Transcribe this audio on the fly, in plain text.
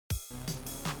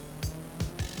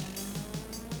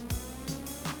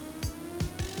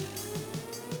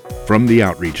From the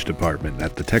Outreach Department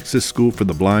at the Texas School for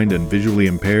the Blind and Visually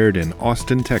Impaired in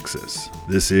Austin, Texas,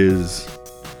 this is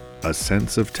A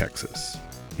Sense of Texas.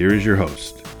 Here is your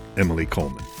host, Emily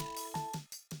Coleman.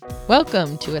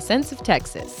 Welcome to A Sense of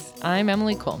Texas. I'm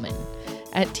Emily Coleman.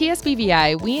 At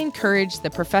TSBVI, we encourage the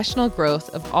professional growth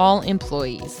of all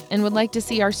employees and would like to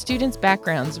see our students'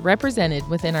 backgrounds represented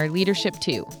within our leadership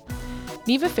too.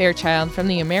 Neva Fairchild from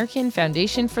the American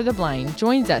Foundation for the Blind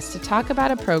joins us to talk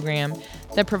about a program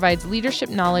that provides leadership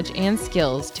knowledge and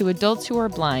skills to adults who are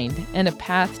blind and a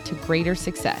path to greater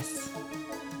success.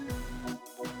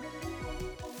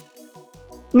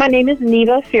 My name is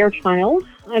Neva Fairchild.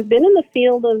 I've been in the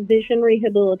field of vision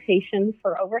rehabilitation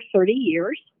for over 30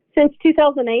 years. Since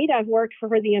 2008, I've worked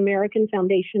for the American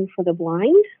Foundation for the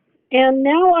Blind, and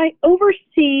now I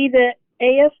oversee the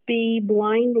AFB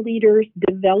Blind Leaders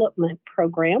Development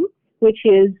Program, which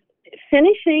is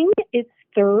finishing its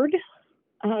third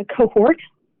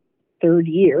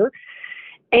year,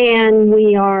 and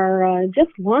we are just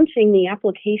launching the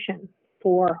application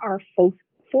for our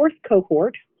fourth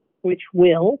cohort, which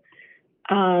will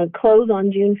close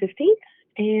on June 15th,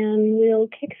 and we'll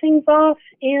kick things off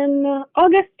in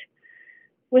August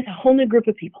with a whole new group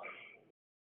of people.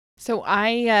 So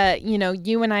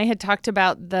you and I had talked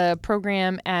about the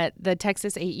program at the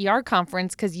Texas AER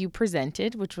conference because you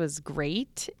presented, which was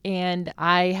great. And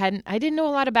I didn't know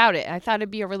a lot about it. I thought it'd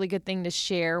be a really good thing to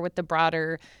share with the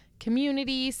broader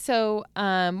community. So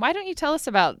why don't you tell us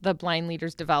about the Blind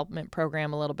Leaders Development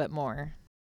Program a little bit more?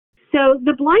 So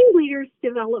the Blind Leaders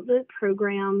Development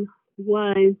Program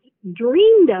was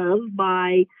dreamed of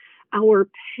by our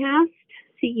past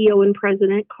CEO and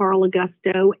President, Carl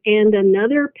Augusto, and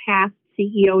another past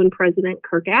CEO and President,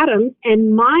 Kirk Adams,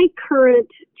 and my current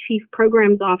Chief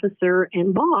Programs Officer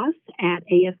and boss at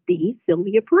AFB,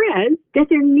 Sylvia Perez, that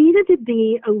there needed to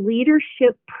be a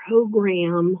leadership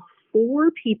program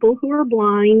for people who are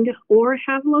blind or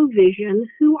have low vision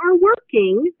who are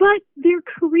working, but their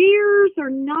careers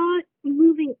are not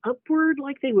moving upward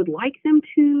like they would like them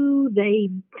to.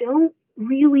 They don't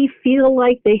really feel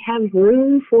like they have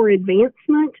room for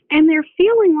advancement, and they're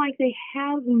feeling like they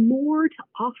have more to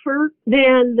offer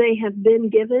than they have been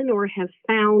given or have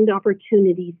found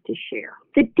opportunities to share.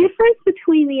 The difference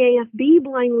between the AFB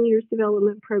Blind Leaders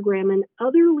Development Program and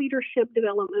other leadership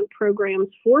development programs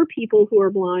for people who are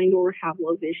blind or have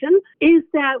low vision is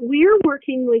that we're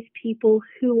working with people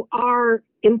who are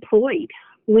employed.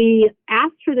 We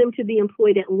asked for them to be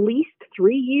employed at least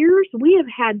 3 years. We have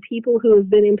had people who have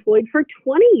been employed for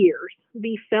 20 years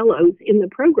be fellows in the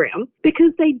program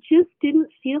because they just didn't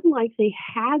feel like they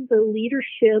had the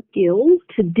leadership skills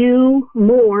to do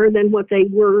more than what they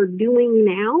were doing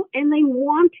now, and they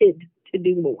wanted to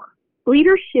do more.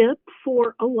 Leadership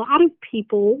for a lot of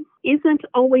people isn't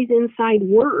always inside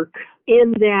work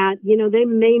in that, they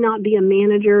may not be a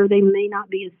manager, they may not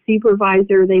be a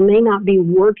supervisor, they may not be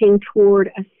working toward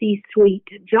a C-suite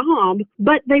job,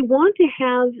 but they want to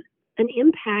have an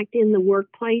impact in the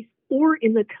workplace or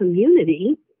in the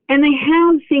community, and they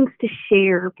have things to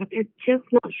share, but they're just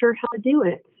not sure how to do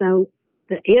it. So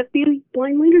the AFB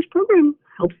Blind Leaders Program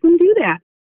helps them do that.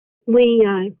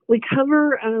 We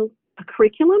cover a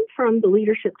curriculum from the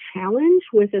Leadership Challenge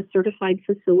with a certified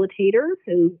facilitator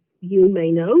who you may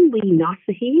know, Lee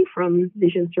Nasahi from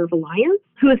Vision Serve Alliance,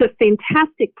 who is a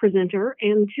fantastic presenter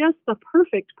and just the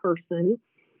perfect person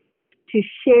to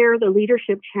share the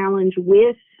Leadership Challenge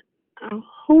with a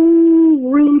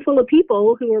whole room full of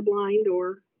people who are blind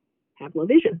or have low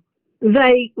vision.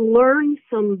 They learn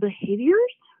some behaviors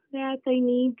that they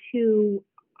need to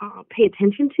pay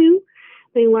attention to.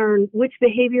 They learn which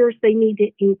behaviors they need to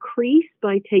increase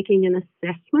by taking an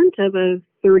assessment of a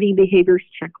 30 behaviors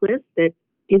checklist that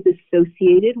is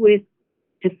associated with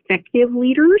effective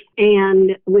leaders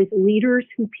and with leaders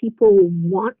who people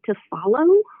want to follow,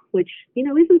 which,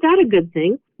 isn't that a good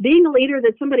thing? Being a leader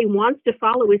that somebody wants to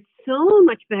follow is so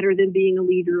much better than being a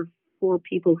leader for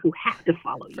people who have to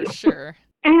follow you. For sure.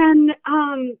 And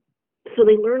so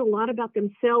they learn a lot about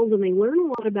themselves, and they learn a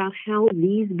lot about how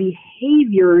these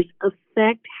behaviors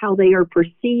affect how they are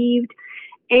perceived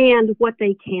and what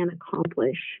they can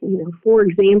accomplish. For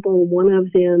example, one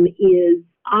of them is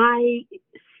I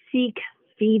seek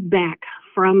feedback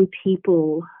from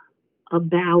people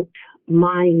about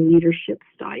my leadership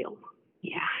style.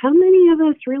 Yeah, how many of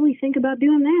us really think about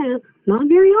doing that? Not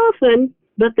very often,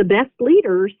 but the best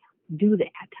leaders do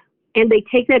that. And they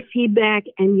take that feedback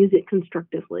and use it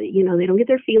constructively. They don't get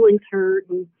their feelings hurt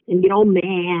and get all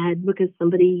mad because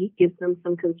somebody gives them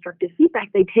some constructive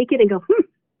feedback. They take it and go,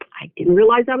 I didn't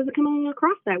realize I was coming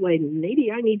across that way.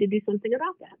 Maybe I need to do something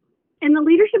about that. And the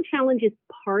Leadership Challenge is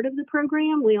part of the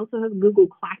program. We also have Google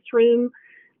Classroom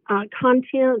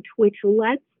content, which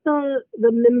lets the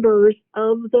members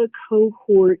of the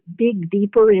cohort dig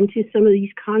deeper into some of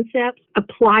these concepts,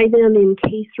 apply them in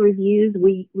case reviews.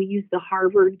 We use the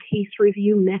Harvard case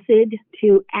review method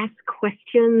to ask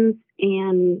questions,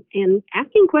 and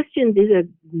asking questions is a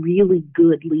really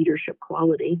good leadership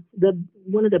quality.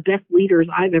 One of the best leaders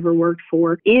I've ever worked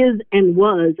for is and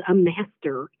was a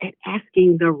master at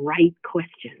asking the right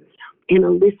questions and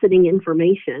eliciting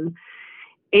information.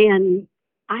 And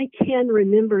I can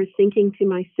remember thinking to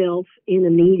myself in a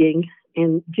meeting,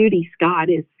 and Judy Scott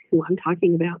is who I'm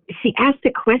talking about. She asked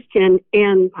a question,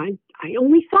 and I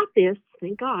only thought this.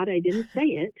 Thank God I didn't say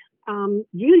it.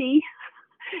 Judy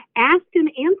asked and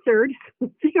answered.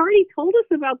 They already told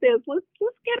us about this. Let's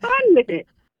get on with it.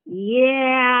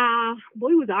 Yeah,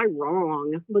 boy, was I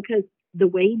wrong, because the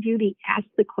way Judy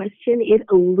asked the question, it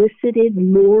elicited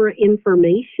more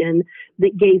information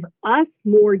that gave us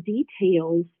more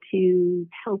details to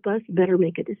help us better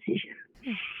make a decision.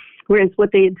 Whereas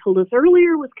what they had told us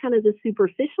earlier was kind of the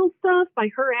superficial stuff. By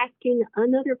her asking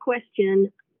another question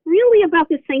really about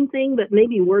the same thing, but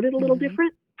maybe worded a little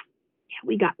different,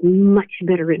 we got much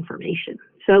better information.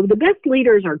 So the best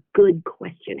leaders are good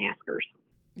question askers.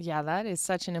 Yeah, that is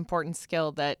such an important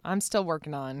skill that I'm still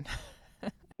working on.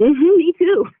 Me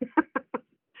too.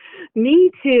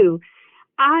 Me too.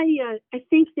 I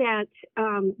think that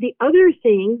the other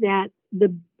thing that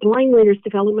the Blind Leaders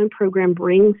Development Program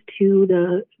brings to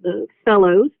the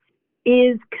fellows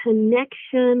is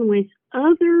connection with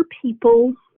other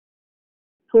people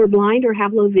who are blind or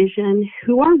have low vision,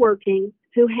 who are working,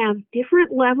 who have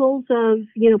different levels of,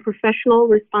 professional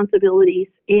responsibilities.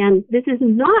 And this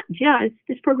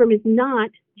program is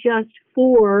not just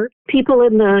for people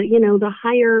in the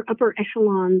higher upper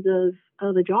echelons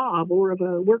of a job or of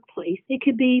a workplace. It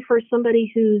could be for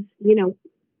somebody who's,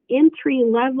 entry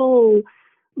level,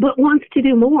 but wants to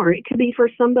do more. It could be for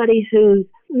somebody who's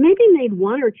maybe made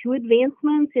one or two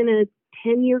advancements in a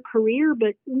 10-year career,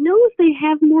 but knows they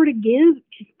have more to give,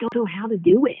 just don't know how to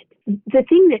do it. The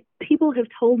thing that people have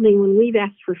told me when we've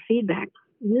asked for feedback,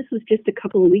 and this was just a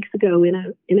couple of weeks ago in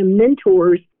a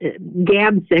mentor's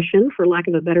gab session, for lack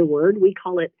of a better word. We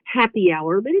call it happy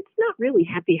hour, but it's not really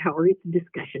happy hour. It's a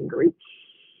discussion group.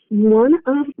 One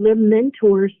of the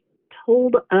mentors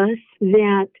told us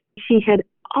that she had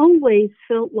always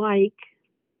felt like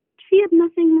she had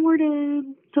nothing more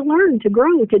to learn, to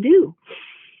grow, to do.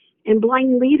 And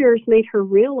Blind Leaders made her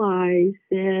realize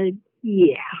that,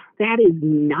 that is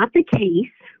not the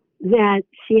case, that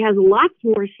she has lots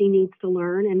more she needs to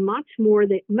learn and much more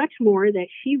that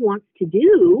she wants to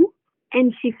do.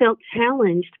 And she felt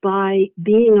challenged by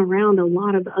being around a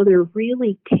lot of other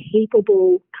really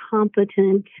capable,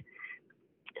 competent,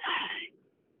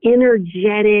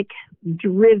 energetic,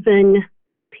 driven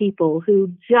people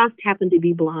who just happen to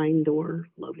be blind or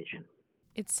low vision.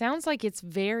 It sounds like it's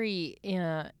very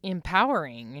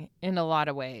empowering in a lot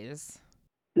of ways.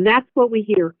 That's what we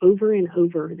hear over and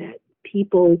over, that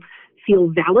people feel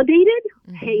validated.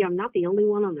 Hey, I'm not the only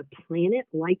one on the planet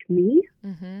like me.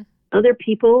 Other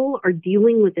people are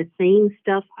dealing with the same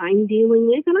stuff I'm dealing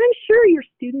with. And I'm sure your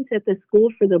students at the School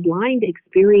for the Blind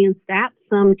experience that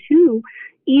some too,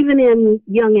 even in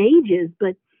young ages.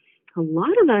 But a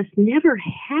lot of us never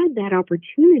had that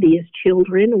opportunity as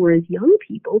children or as young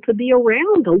people to be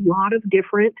around a lot of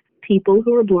different people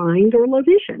who are blind or low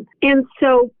vision. And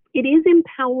so it is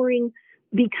empowering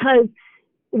because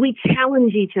we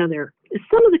challenge each other.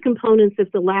 Some of the components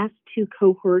of the last two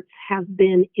cohorts have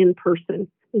been in person.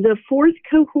 The fourth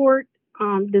cohort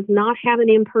does not have an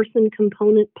in-person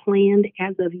component planned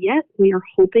as of yet. We are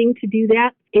hoping to do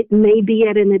that. It may be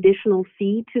at an additional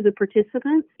fee to the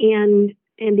participants. And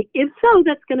if so,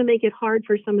 that's going to make it hard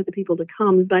for some of the people to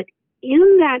come. But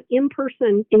in that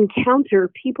in-person encounter,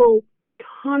 people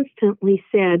constantly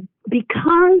said,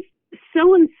 because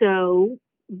so-and-so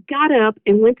got up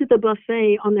and went to the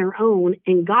buffet on their own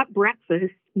and got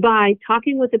breakfast by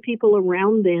talking with the people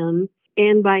around them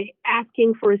and by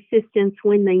asking for assistance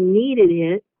when they needed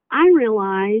it, I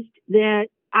realized that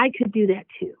I could do that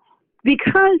too.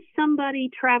 Because somebody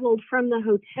traveled from the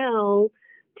hotel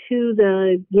to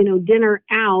the, dinner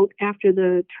out after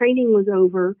the training was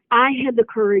over, I had the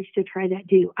courage to try that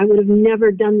too. I would have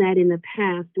never done that in the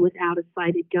past without a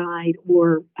sighted guide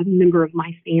or a member of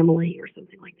my family or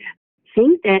something like that.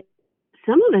 Think that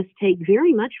some of us take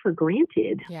very much for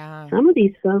granted. Yeah. Some of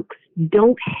these folks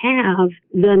don't have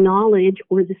the knowledge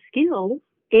or the skills.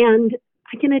 And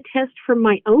I can attest from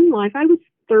my own life, I was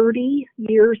 30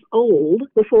 years old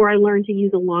before I learned to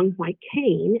use a long white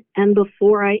cane and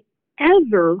before I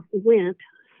ever went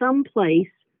someplace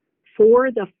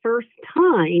for the first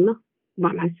time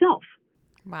by myself.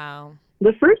 Wow.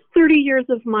 The first 30 years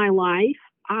of my life,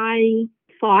 I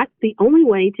thought the only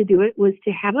way to do it was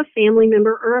to have a family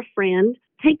member or a friend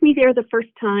take me there the first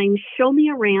time, show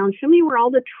me around, show me where all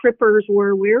the trippers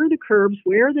were, where are the curbs,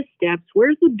 where are the steps,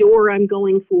 where's the door I'm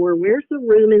going for, where's the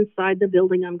room inside the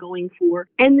building I'm going for.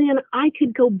 And then I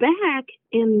could go back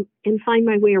and find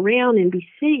my way around and be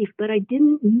safe, but I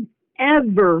didn't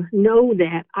ever know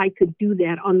that I could do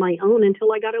that on my own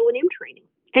until I got O&M training.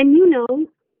 And you know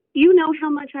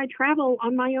how much I travel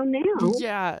on my own now.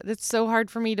 Yeah, it's so hard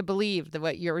for me to believe that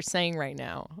what you're saying right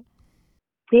now.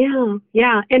 Yeah.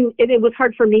 And it was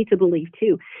hard for me to believe,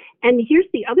 too. And here's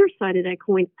the other side of that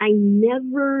coin. I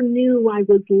never knew I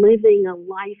was living a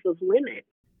life of limit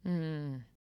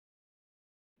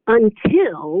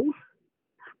until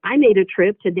I made a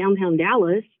trip to downtown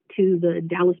Dallas to the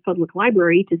Dallas Public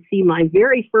Library to see my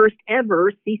very first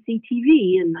ever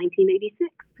CCTV in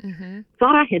 1986.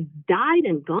 Thought I had died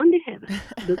and gone to heaven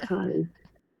because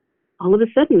all of a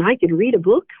sudden I could read a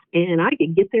book and I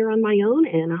could get there on my own,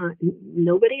 and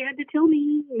nobody had to tell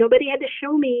me, nobody had to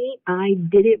show me. I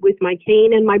did it with my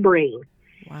cane and my brain.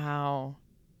 Wow.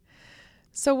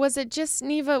 So was it just,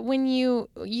 Neva, when you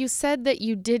said that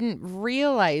you didn't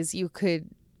realize you could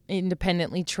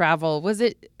independently travel,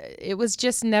 it was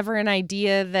just never an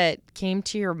idea that came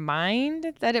to your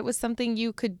mind that it was something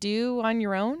you could do on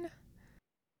your own?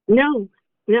 No,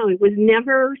 it was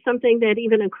never something that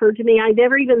even occurred to me. I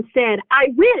never even said, I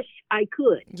wish I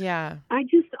could. Yeah. I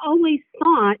just always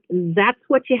thought that's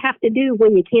what you have to do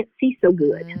when you can't see so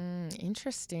good.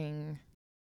 Interesting.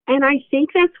 And I think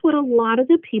that's what a lot of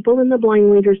the people in the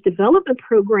Blind Leaders Development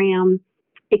Program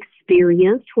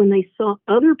experienced when they saw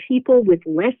other people with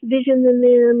less vision than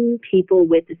them, people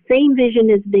with the same vision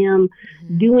as them,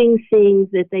 doing things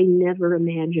that they never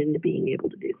imagined being able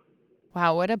to do.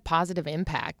 Wow, what a positive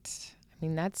impact. I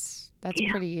mean, that's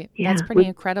pretty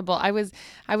incredible. I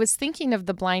was thinking of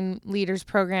the Blind Leaders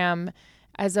Program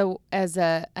as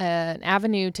an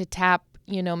avenue to tap,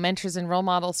 mentors and role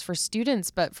models for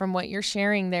students, but from what you're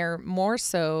sharing, they're more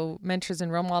so mentors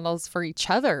and role models for each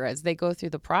other as they go through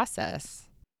the process.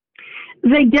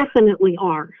 They definitely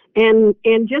are. And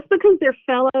just because they're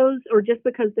fellows or just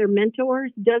because they're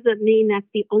mentors doesn't mean that's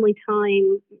the only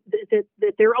time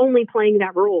that they're only playing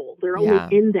that role. They're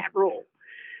only in that role.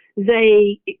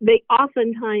 They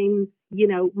oftentimes,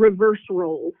 reverse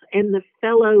roles, and the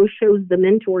fellow shows the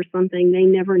mentor something they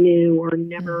never knew or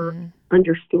never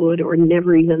understood or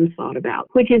never even thought about,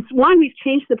 which is why we've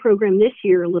changed the program this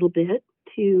year a little bit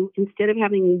to, instead of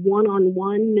having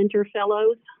one-on-one mentor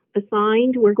fellows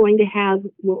assigned, we're going to have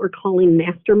what we're calling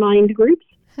mastermind groups,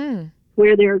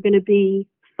 where there are going to be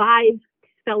 5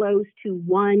 fellows to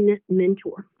 1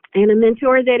 mentor, and a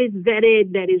mentor that is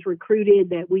vetted, that is recruited,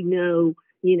 that we know,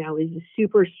 is a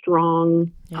super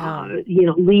strong,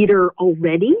 leader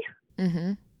already.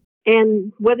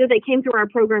 And whether they came through our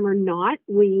program or not,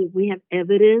 we have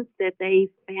evidence that they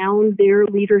found their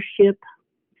leadership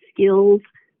skills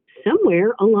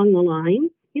somewhere along the line.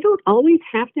 You don't always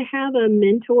have to have a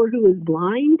mentor who is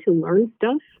blind to learn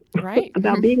stuff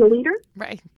about being a leader.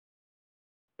 Right.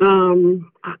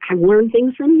 I've learned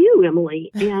things from you, Emily,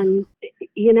 and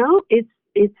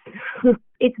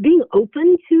it's being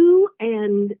open to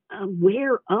and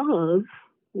aware of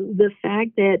the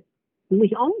fact that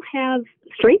we all have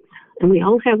strengths and we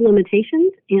all have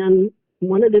limitations. And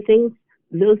one of the things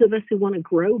those of us who want to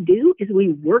grow do is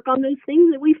we work on those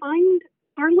things that we find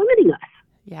are limiting us.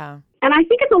 Yeah. And I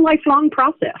think it's a lifelong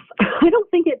process. I don't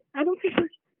think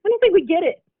we get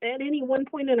it at any one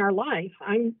point in our life.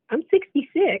 I'm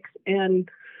 66 and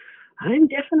I'm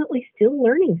definitely still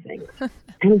learning things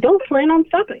and don't plan on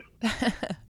stopping.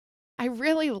 I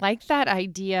really like that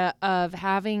idea of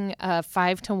having a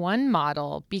 5-to-1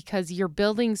 model, because you're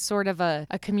building sort of a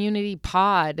community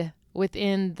pod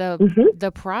within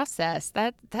the process.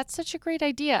 That's such a great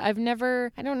idea. I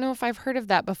don't know if I've heard of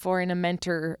that before in a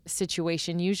mentor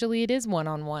situation. Usually it is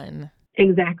one-on-one.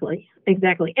 Exactly.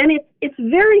 And it's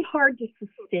very hard to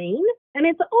sustain, and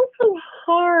it's also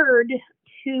hard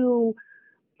to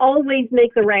always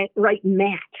make the right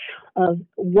match of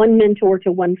one mentor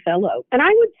to one fellow. And I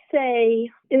would say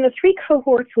in the 3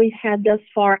 cohorts we've had thus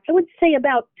far, I would say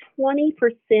about 20%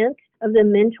 of the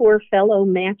mentor-fellow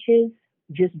matches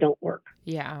just don't work.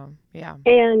 Yeah.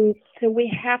 And so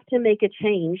we have to make a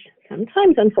change.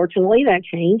 Sometimes, unfortunately, that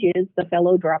change is the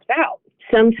fellow drops out.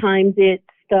 Sometimes it's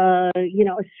a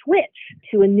switch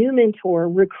to a new mentor,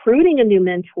 recruiting a new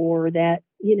mentor that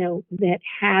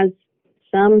has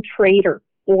some trait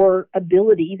or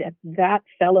ability that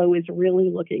fellow is really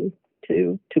looking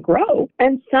to grow.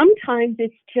 And sometimes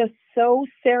it's just so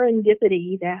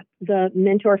serendipity that the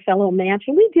mentor-fellow match,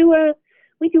 and we do a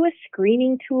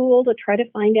screening tool to try to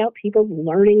find out people's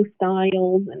learning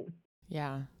styles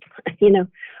and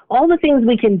all the things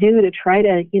we can do to try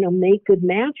to make good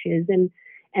matches.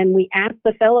 And we ask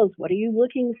the fellows, what are you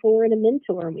looking for in a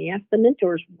mentor? And we ask the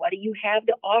mentors, what do you have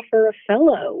to offer a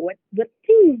fellow? What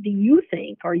things do you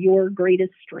think are your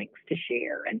greatest strengths to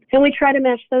share? And we try to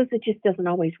match those. It just doesn't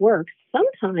always work.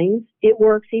 Sometimes it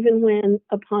works even when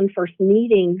upon first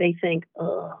meeting, they think,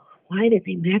 oh, why did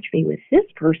they match me with this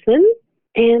person?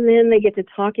 And then they get to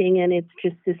talking and it's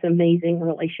just this amazing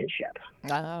relationship.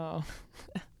 Oh.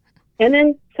 And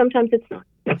then sometimes it's not.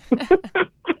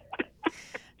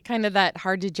 Kind of that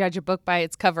hard to judge a book by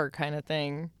its cover kind of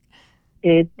thing.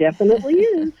 It definitely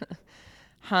is.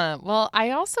 Well,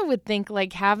 I also would think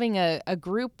like having a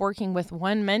group working with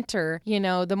one mentor,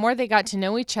 the more they got to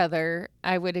know each other,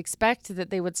 I would expect that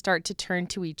they would start to turn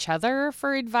to each other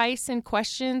for advice and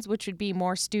questions, which would be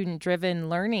more student-driven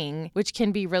learning, which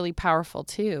can be really powerful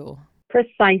too.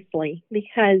 Precisely,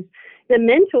 because the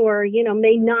mentor,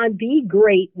 may not be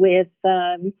great with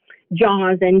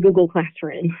JAWS and Google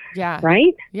Classroom. Yeah.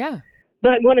 Right? Yeah.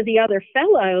 But one of the other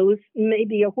fellows may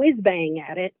be a whiz-bang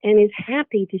at it and is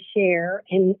happy to share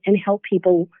and help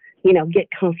people, get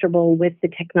comfortable with the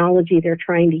technology they're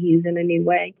trying to use in a new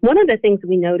way. One of the things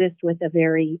we noticed with the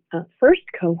very first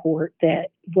cohort that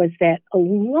a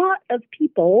lot of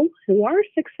people who are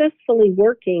successfully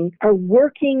working are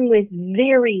working with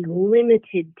very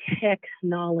limited tech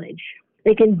knowledge.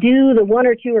 They can do the 1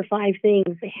 or 2 or 5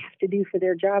 things they have to do for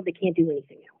their job. They can't do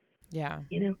anything else. Yeah.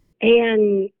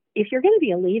 And if you're going to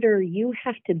be a leader, you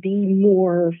have to be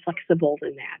more flexible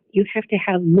than that. You have to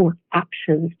have more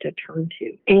options to turn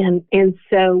to. And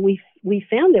so we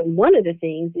found that one of the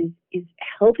things is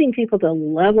helping people to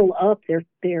level up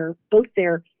both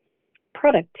their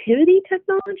productivity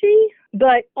technology,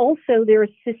 but also their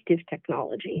assistive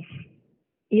technology.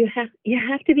 You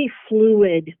have to be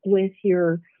fluid with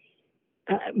your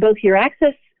both your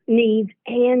access needs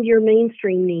and your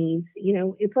mainstream needs.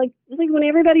 It's like when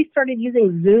everybody started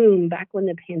using Zoom back when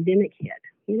the pandemic hit.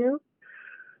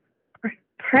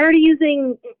 Prior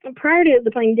to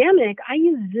the pandemic, I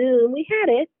used Zoom. We had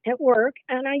it at work,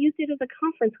 and I used it as a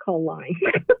conference call line.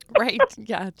 Right.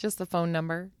 Yeah, just the phone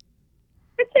number.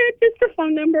 That's it, just the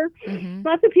phone number. Mm-hmm.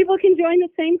 Lots of people can join the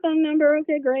same phone number.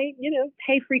 Okay, great.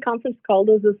 Hey, free conference call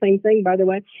does the same thing, by the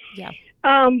way. Yeah.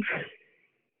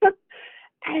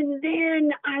 And then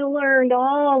I learned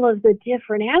all of the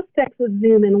different aspects of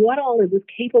Zoom and what all it was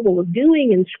capable of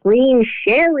doing, and screen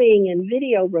sharing and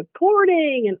video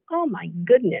recording, and oh my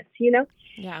goodness,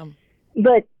 Yeah.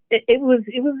 But it was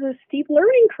a steep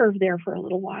learning curve there for a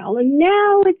little while, and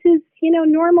now it's as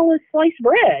normal as sliced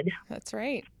bread. That's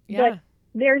right. Yeah. But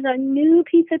there's a new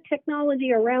piece of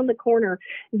technology around the corner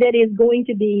that is going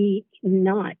to be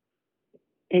not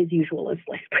as usual as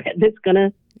sliced bread. That's going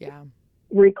to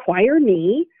require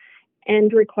me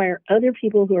and require other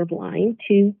people who are blind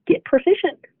to get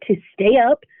proficient, to stay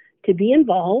up, to be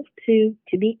involved, to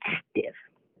be active.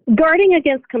 Guarding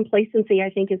against complacency,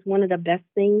 I think, is one of the best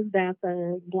things that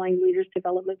the Blind Leaders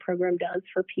Development Program does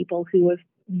for people who have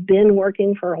been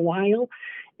working for a while,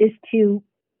 is to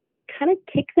kind of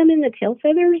kick them in the tail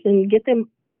feathers and get them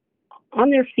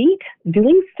on their feet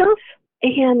doing stuff.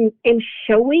 And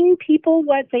showing people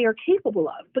what they are capable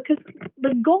of. Because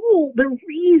the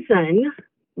reason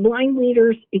blind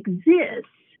leaders exist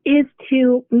is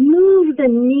to move the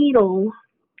needle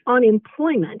on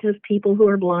employment of people who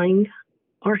are blind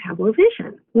or have low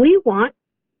vision. We want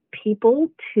people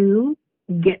to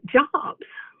get jobs.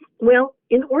 Well,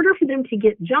 in order for them to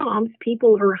get jobs,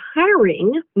 people who are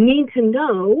hiring need to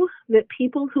know that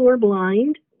people who are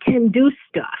blind can do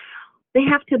stuff. They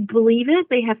have to believe it.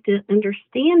 They have to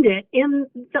understand it. And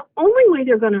the only way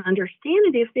they're going to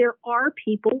understand it if there are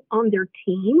people on their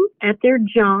team, at their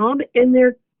job, in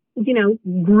their,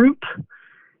 group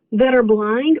that are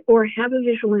blind or have a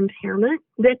visual impairment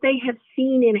that they have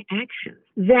seen in action.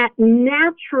 That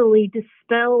naturally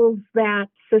dispels that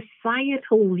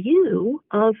societal view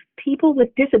of people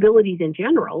with disabilities in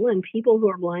general and people who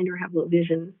are blind or have low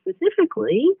vision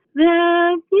specifically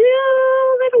that,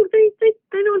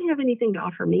 they don't have anything to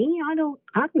offer me. I don't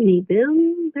need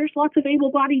them. There's lots of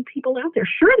able-bodied people out there.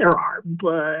 Sure there are,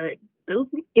 but those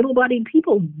able-bodied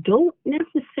people don't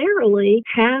necessarily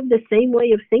have the same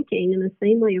way of thinking and the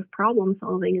same way of problem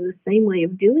solving and the same way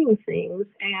of doing things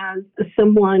as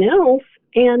someone else.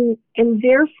 And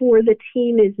therefore the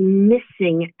team is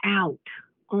missing out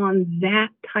on that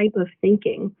type of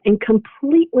thinking and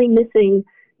completely missing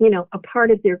a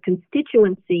part of their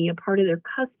constituency, a part of their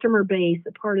customer base,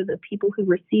 a part of the people who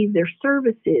receive their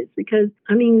services. Because,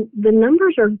 the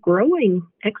numbers are growing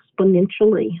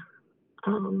exponentially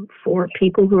for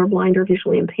people who are blind or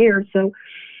visually impaired. So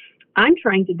I'm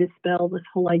trying to dispel this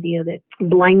whole idea that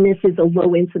blindness is a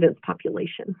low incidence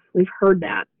population. We've heard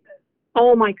that.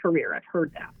 All my career, I've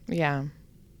heard that. Yeah.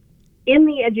 In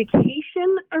the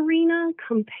education arena,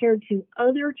 compared to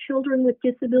other children with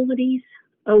disabilities,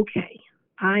 okay,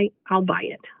 I'll buy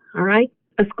it. All right.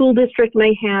 A school district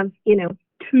may have,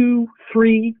 2,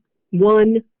 3,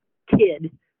 1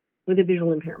 kid with a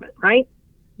visual impairment, right?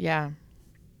 Yeah.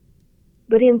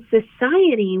 But in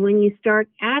society, when you start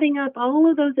adding up all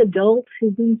of those adults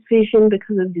who lose vision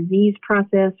because of disease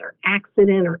process or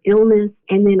accident or illness,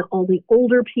 and then all the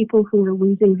older people who are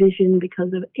losing vision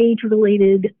because of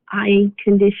age-related eye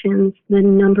conditions, the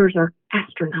numbers are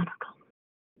astronomical.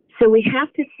 So we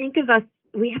have to think of us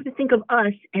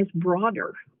as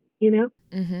broader,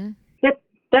 Mm-hmm.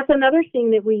 That's another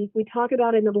thing that we talk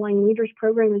about in the Blind Leaders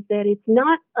Program, is that it's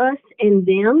not us and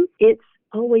them, it's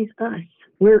always us.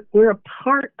 We're a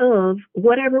part of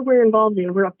whatever we're involved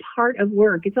in. We're a part of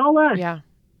work. It's all us. Yeah.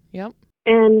 Yep.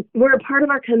 And we're a part of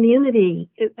our community,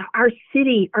 our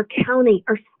city, our county,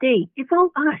 our state. It's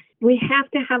all us. We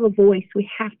have to have a voice. We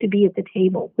have to be at the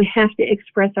table. We have to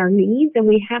express our needs, and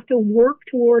we have to work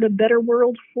toward a better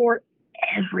world for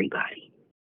everybody.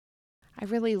 I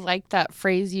really like that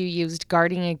phrase you used,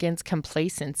 guarding against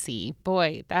complacency.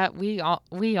 Boy, that we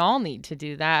all need to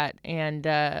do that. And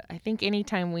I think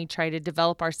anytime we try to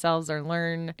develop ourselves or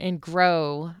learn and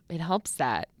grow, it helps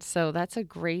that. So that's a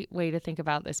great way to think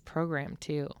about this program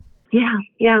too. Yeah,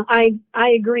 I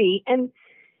agree. And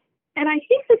I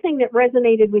think the thing that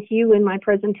resonated with you in my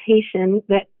presentation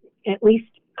that at least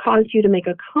caused you to make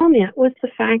a comment was the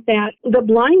fact that the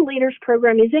Blind Leaders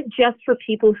Program isn't just for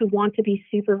people who want to be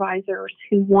supervisors,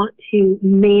 who want to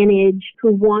manage,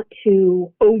 who want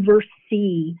to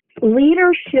oversee.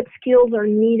 Leadership skills are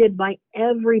needed by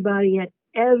everybody at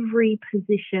every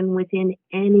position within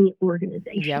any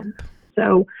organization. Yep.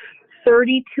 So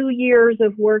 32 years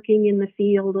of working in the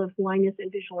field of blindness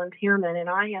and visual impairment, and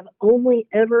I have only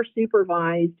ever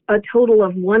supervised a total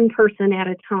of one person at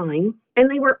a time, and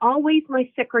they were always my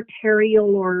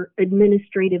secretarial or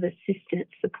administrative assistant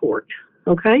support,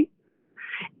 okay?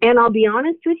 And I'll be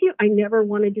honest with you, I never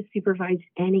wanted to supervise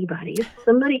anybody. If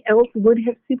somebody else would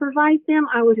have supervised them,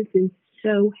 I would have been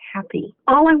so happy.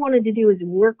 All I wanted to do is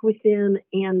work with them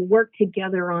and work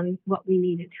together on what we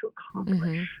needed to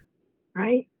accomplish,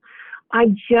 right?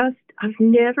 I've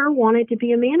never wanted to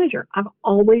be a manager. I've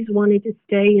always wanted to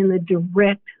stay in the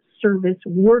direct service,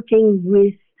 working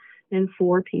with and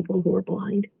for people who are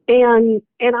blind. And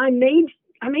I made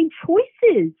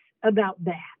choices about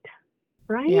that,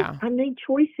 right? Yeah. I made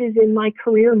choices in my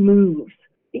career moves.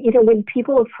 When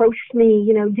people approached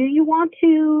me, do you want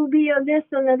to be a this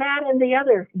and a that and the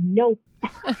other? No.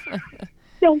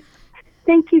 No.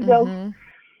 Thank you, though. Mm-hmm.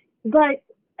 But,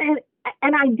 and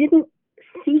I didn't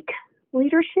seek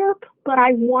leadership, but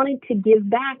I wanted to give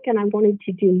back and I wanted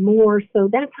to do more. So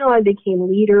that's how I became a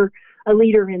leader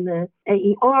in the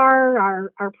AER,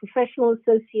 our professional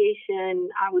association.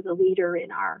 I was a leader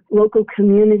in our local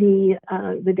community,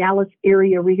 the Dallas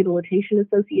Area Rehabilitation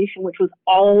Association, which was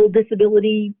all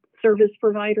disability service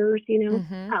providers,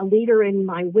 a leader in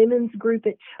my women's group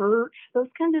at church, those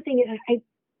kinds of things.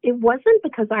 It wasn't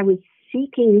because I was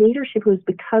seeking leadership, it was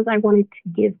because I wanted to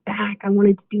give back. I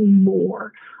wanted to do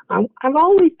more. I've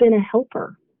always been a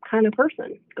helper kind of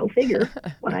person. Go figure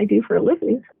what I do for a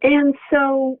living. And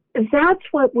so that's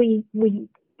what we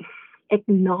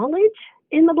acknowledge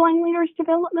in the Blind Leaders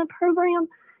Development Program,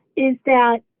 is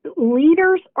that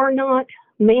leaders are not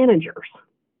managers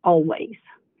always.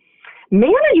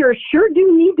 Managers sure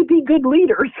do need to be good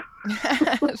leaders.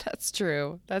 That's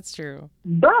true.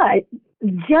 But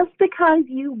just because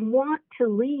you want to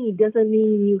lead doesn't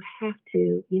mean you have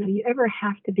to, you ever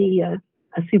have to be a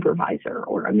supervisor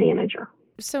or a manager.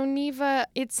 So, Neva,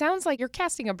 it sounds like you're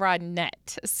casting a broad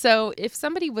net. So if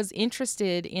somebody was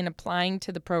interested in applying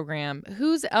to the program,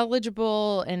 who's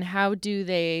eligible and how do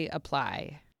they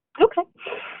apply? Okay.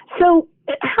 So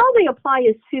how they apply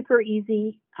is super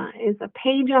easy. It's a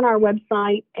page on our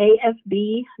website,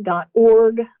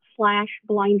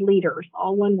 afb.org/blindleaders,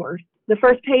 all one word. The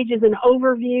first page is an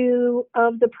overview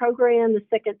of the program. The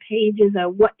second page is a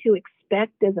what to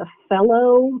expect as a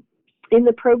fellow in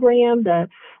the program, the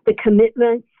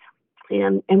commitments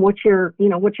and what you're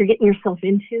getting yourself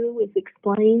into is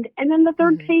explained. And then the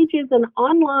third page is an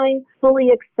online,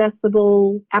 fully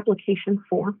accessible application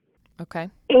form. Okay.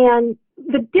 And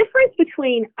the difference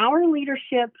between our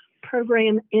leadership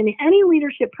program and any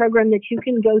leadership program that you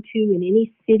can go to in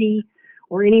any city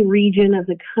or any region of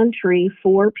the country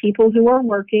for people who are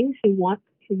working, who want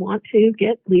to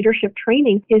get leadership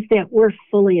training, is that we're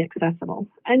fully accessible.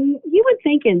 And you would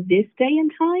think in this day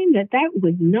and time that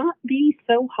would not be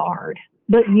so hard,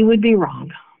 but you would be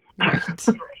wrong. Right.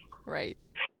 Right.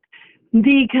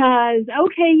 Because,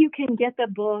 okay, you can get the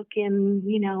book in,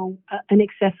 an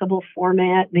accessible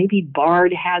format. Maybe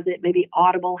Bard has it. Maybe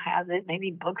Audible has it.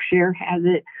 Maybe Bookshare has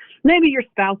it. Maybe your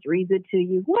spouse reads it to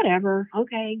you. Whatever.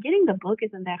 Okay, getting the book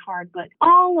isn't that hard. But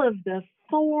all of the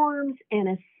forms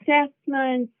and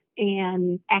assessments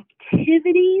and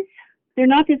activities, they're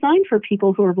not designed for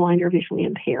people who are blind or visually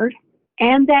impaired.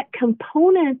 And that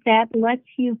component that lets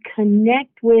you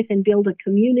connect with and build a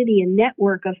community and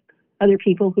network of other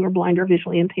people who are blind or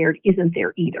visually impaired isn't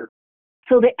there either.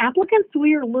 So the applicants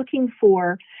we are looking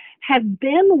for have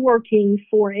been working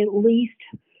for at least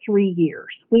 3 years.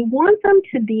 We want them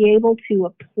to be able to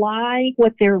apply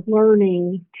what they're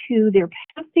learning to their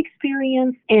past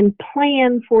experience and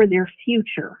plan for their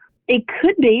future. It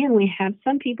could be, and we have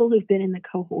some people who've been in the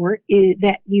cohort,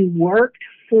 that you worked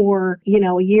for,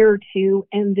 a year or two,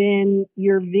 and then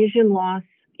your vision loss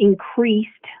increased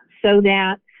so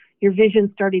that your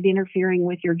vision started interfering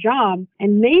with your job.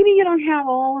 And maybe you don't have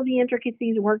all of the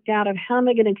intricacies worked out of how am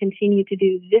I going to continue to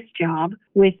do this job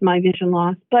with my vision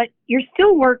loss, but you're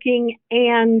still working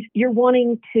and you're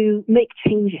wanting to make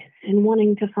changes and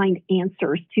wanting to find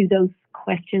answers to those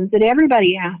questions that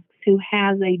everybody asks who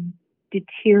has a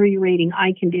deteriorating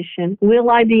eye condition. Will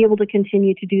I be able to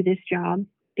continue to do this job?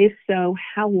 If so,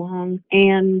 how long?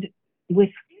 And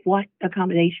with what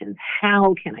accommodations?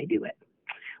 How can I do it?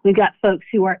 We've got folks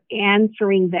who are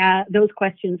answering those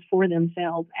questions for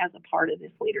themselves as a part of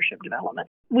this leadership development.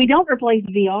 We don't replace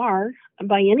VR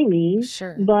by any means,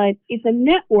 Sure, but it's a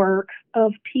network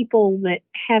of people that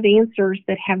have answers,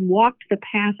 that have walked the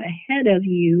path ahead of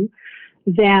you,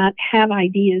 that have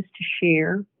ideas to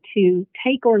share, to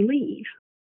take or leave.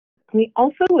 We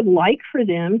also would like for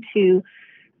them to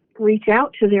reach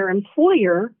out to their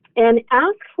employer and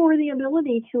ask for the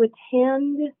ability to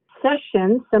attend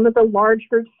sessions, some of the large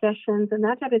group sessions and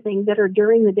that type of thing that are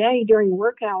during the day, during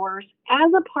work hours,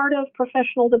 as a part of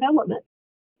professional development.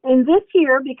 And this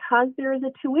year, because there is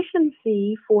a tuition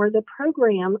fee for the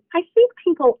program, I think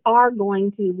people are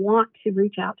going to want to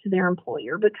reach out to their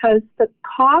employer because the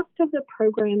cost of the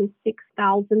program is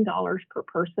 $6,000 per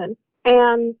person.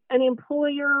 And an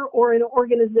employer or an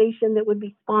organization that would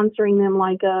be sponsoring them,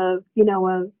 like a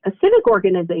civic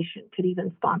organization could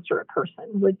even sponsor a person,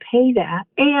 would pay that.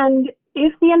 And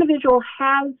if the individual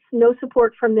has no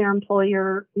support from their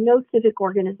employer, no civic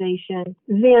organization,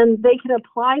 then they can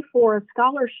apply for a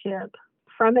scholarship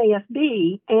from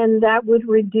AFB, and that would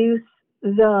reduce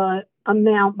the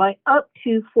amount by up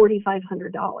to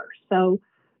 $4,500. So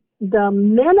the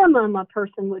minimum a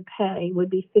person would pay would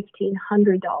be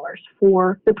 $1,500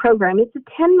 for the program. It's a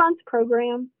 10-month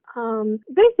program,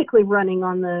 basically running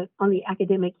on the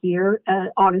academic year,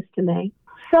 August to May.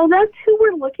 So that's who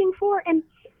we're looking for. And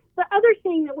the other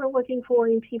thing that we're looking for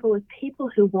in people is people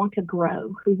who want to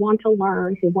grow, who want to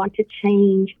learn, who want to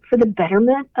change for the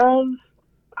betterment of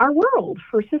our world,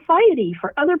 for society,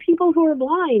 for other people who are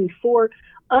blind, for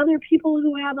other people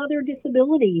who have other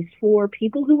disabilities, for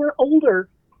people who are older.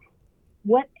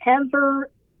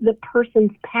 Whatever the person's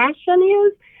passion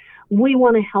is, we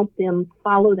want to help them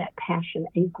follow that passion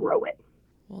and grow it.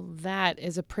 Well, that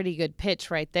is a pretty good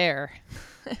pitch right there.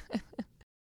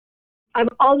 I've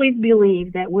always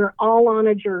believed that we're all on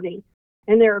a journey,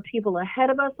 and there are people ahead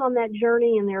of us on that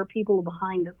journey, and there are people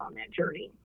behind us on that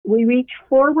journey. We reach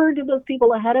forward to those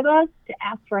people ahead of us to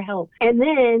ask for help, and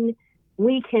then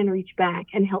we can reach back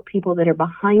and help people that are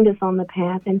behind us on the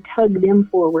path and tug them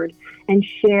forward and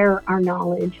share our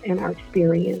knowledge and our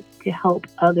experience to help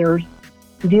others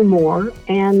do more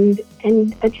and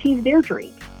achieve their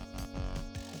dreams.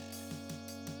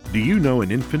 Do you know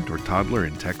an infant or toddler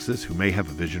in Texas who may have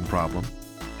a vision problem?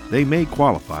 They may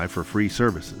qualify for free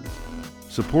services.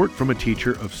 Support from a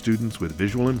teacher of students with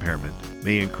visual impairment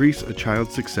may increase a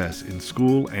child's success in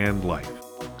school and life.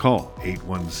 Call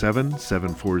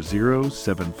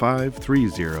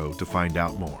 817-740-7530 to find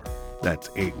out more. That's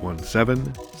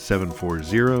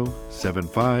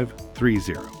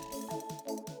 817-740-7530.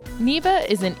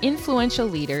 Neva is an influential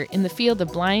leader in the field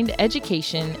of blind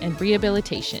education and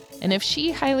rehabilitation, and if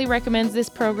she highly recommends this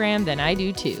program, then I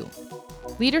do too.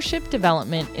 Leadership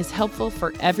development is helpful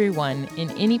for everyone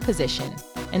in any position,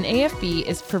 and AFB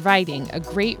is providing a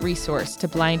great resource to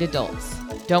blind adults.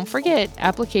 Don't forget,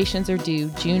 applications are due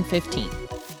June 15th.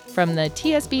 From the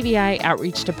TSBVI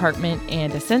Outreach Department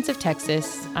and A Sense of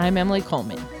Texas, I'm Emily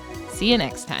Coleman. See you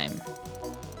next time.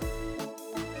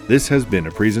 This has been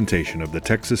a presentation of the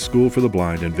Texas School for the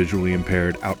Blind and Visually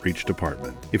Impaired Outreach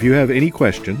Department. If you have any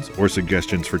questions or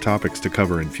suggestions for topics to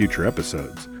cover in future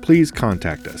episodes, please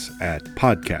contact us at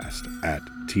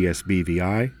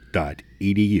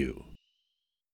podcast@tsbvi.edu.